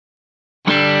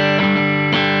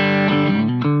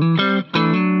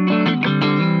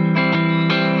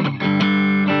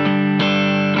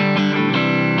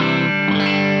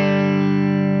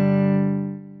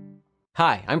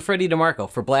Hi, I'm Freddy DeMarco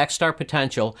for Blackstar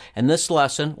Potential, and this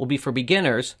lesson will be for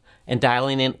beginners and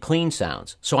dialing in clean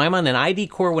sounds. So I'm on an ID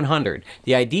Core 100.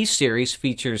 The ID series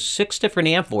features 6 different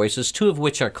amp voices, 2 of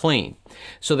which are clean.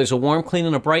 So there's a warm clean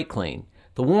and a bright clean.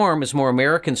 The warm is more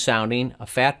American sounding, a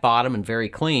fat bottom and very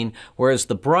clean, whereas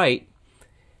the bright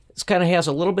kind of has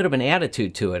a little bit of an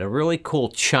attitude to it, a really cool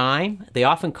chime. They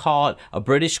often call it a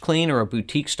British clean or a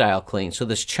boutique style clean. So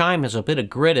this chime has a bit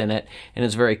of grit in it and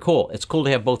it's very cool. It's cool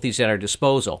to have both these at our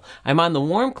disposal. I'm on the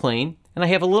warm clean and I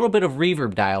have a little bit of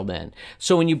reverb dialed in.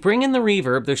 So when you bring in the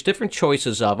reverb, there's different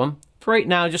choices of them. For right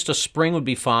now, just a spring would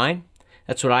be fine.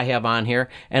 That's what I have on here.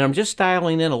 And I'm just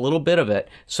dialing in a little bit of it.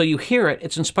 So you hear it,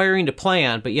 it's inspiring to play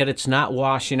on, but yet it's not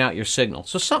washing out your signal.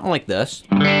 So something like this.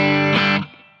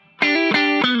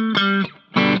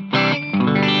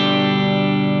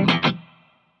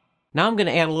 Now I'm going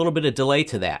to add a little bit of delay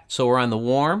to that. So we're on the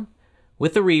warm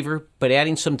with the reverb, but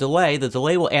adding some delay. The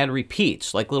delay will add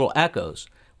repeats, like little echoes.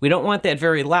 We don't want that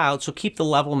very loud, so keep the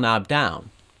level knob down.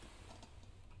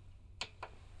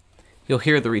 You'll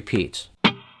hear the repeats.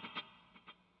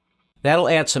 That'll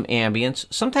add some ambience.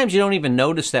 Sometimes you don't even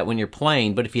notice that when you're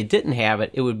playing, but if you didn't have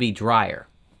it, it would be drier.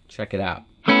 Check it out.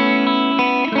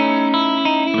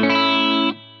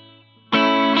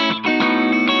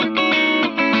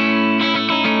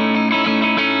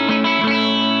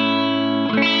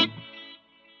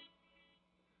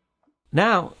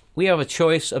 Now, we have a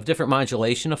choice of different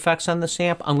modulation effects on this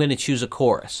amp. I'm going to choose a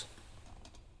chorus.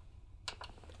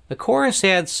 The chorus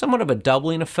adds somewhat of a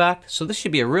doubling effect, so this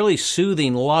should be a really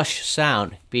soothing, lush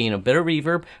sound, being a bit of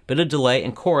reverb, bit of delay,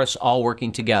 and chorus all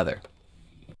working together.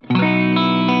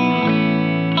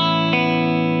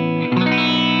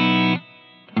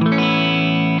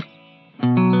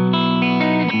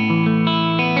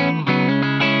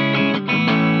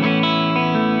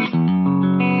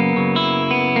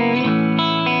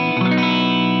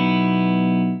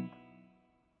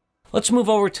 Let's move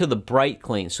over to the bright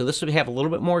clean. So this would have a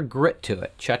little bit more grit to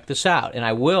it. Check this out. And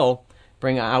I will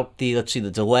bring out the, let's see,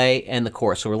 the delay and the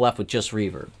chorus. So we're left with just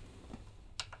reverb.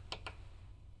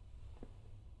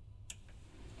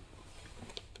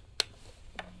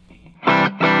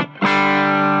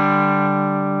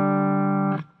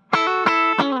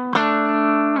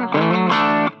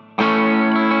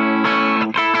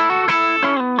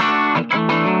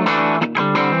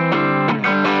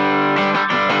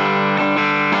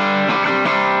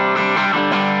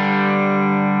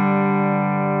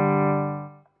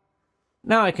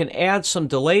 Now I can add some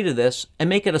delay to this and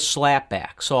make it a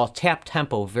slapback. So I'll tap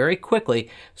tempo very quickly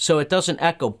so it doesn't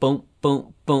echo boom,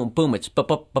 boom, boom, boom. It's bup,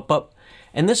 bup, bup, bup.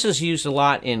 And this is used a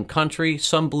lot in country,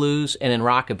 some blues, and in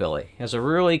rockabilly. It has a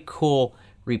really cool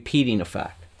repeating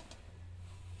effect.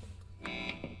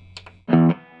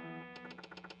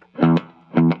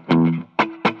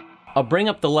 I'll bring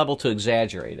up the level to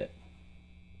exaggerate it.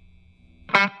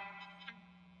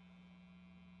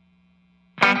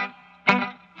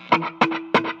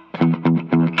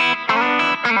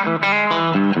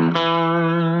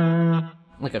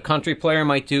 Like a country player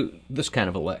might do this kind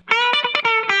of a lick.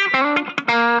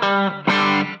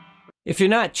 If you're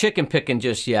not chicken picking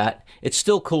just yet, it's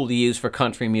still cool to use for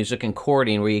country music and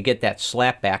chording where you get that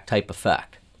slapback type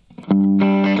effect.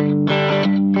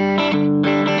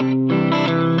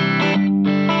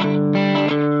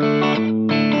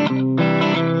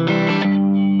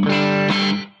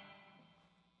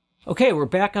 Okay, we're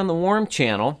back on the warm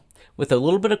channel with a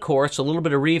little bit of chorus, a little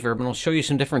bit of reverb, and I'll show you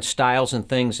some different styles and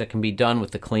things that can be done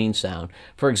with the clean sound.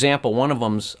 For example, one of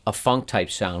them's a funk type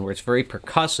sound where it's very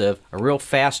percussive, a real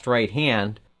fast right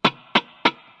hand.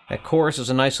 That chorus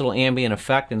is a nice little ambient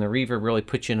effect, and the reverb really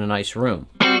puts you in a nice room.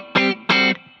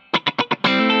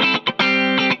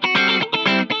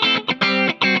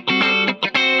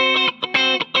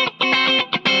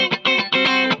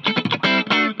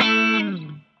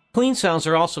 Clean sounds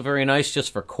are also very nice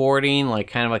just for chording, like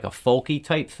kind of like a folky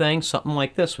type thing. Something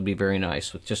like this would be very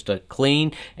nice with just a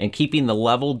clean and keeping the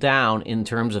level down in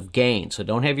terms of gain. So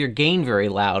don't have your gain very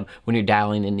loud when you're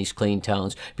dialing in these clean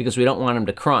tones because we don't want them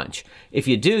to crunch. If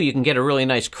you do, you can get a really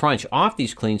nice crunch off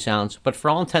these clean sounds, but for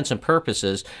all intents and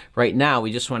purposes, right now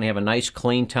we just want to have a nice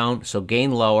clean tone, so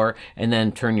gain lower and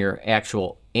then turn your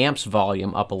actual amp's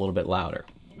volume up a little bit louder.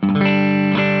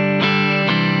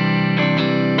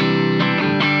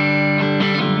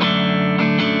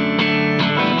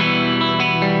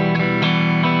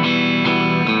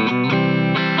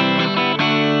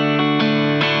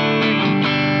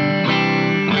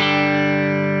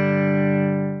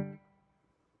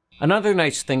 Another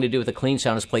nice thing to do with a clean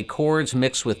sound is play chords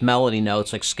mixed with melody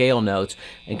notes, like scale notes,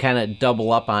 and kind of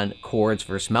double up on chords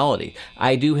versus melody.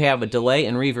 I do have a delay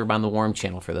and reverb on the warm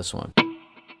channel for this one.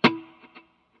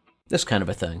 This kind of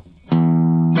a thing.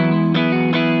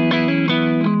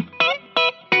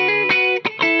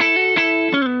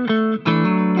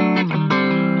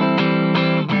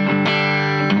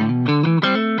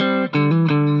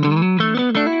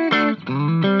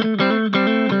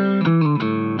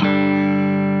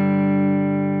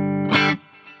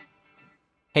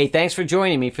 Hey, thanks for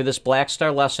joining me for this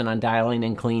Blackstar lesson on dialing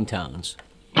in clean tones.